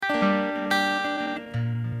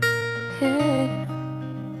Yeah,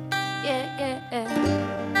 yeah, yeah.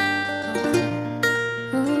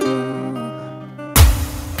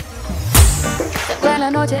 Salgo en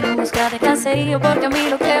la noche en busca de caserío, porque a mí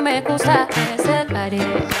lo que me gusta es el baile.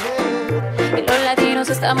 Y los latinos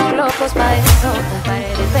estamos locos pa' eso, tapar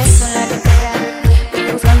el peso en la cartera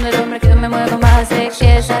y buscando el hombre que me mueva más de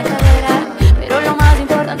que esa cadera. Pero lo más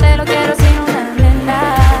importante lo quiero sin una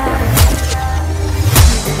nena.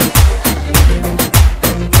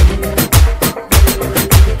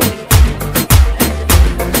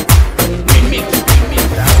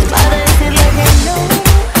 Para decirle hello,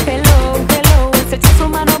 hello, hello, estreche su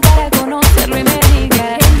mano para conocerlo y me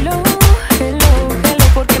diga hello, hello, hello,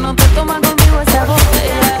 porque no te tomas conmigo esa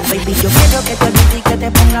botella. Baby, yo quiero que te olvides y que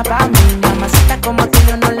te ponga pa' mí. Mamacita como tú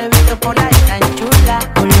yo no la he visto por ahí tan chula.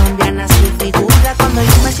 Colombiana su figura, cuando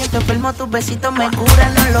yo me siento enfermo tus besitos me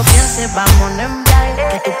curan. No lo pienses, vámonos en viaje,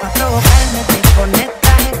 que tú pa' provocarme te pones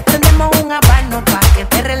traje. Prendemos un habano pa' que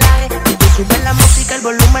te relajes. Y tú subes la música, el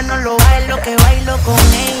volumen no lo bajes, lo que bailo con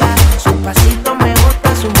ella. Sus pasitos me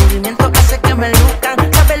gustan, su movimiento hace que me luzcan.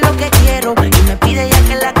 Sabe lo que quiero y me pide ya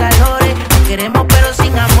que la calore. Nos queremos pero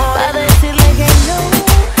sin amor. Para decirle hello,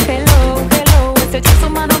 hello, hello, estreche su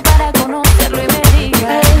mano para conocerlo y me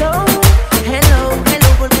diga hello, hello, hello,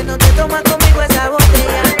 porque no te tomas conmigo esa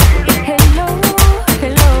botella. hello,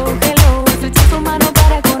 hello, hello, estreche su mano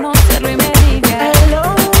para conocerlo y me diga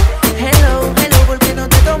Hello, hello, hello, porque no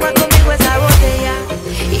te tomas conmigo esa botella.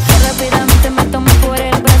 y que rápidamente me tome por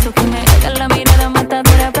el brazo, que me haga la mirada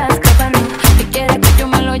matadora para escaparme, que quiere que yo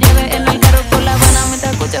me lo lleve en el carro por La Habana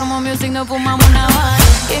mientras escuchamos music, no fumamos una habana.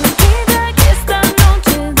 Que me quiere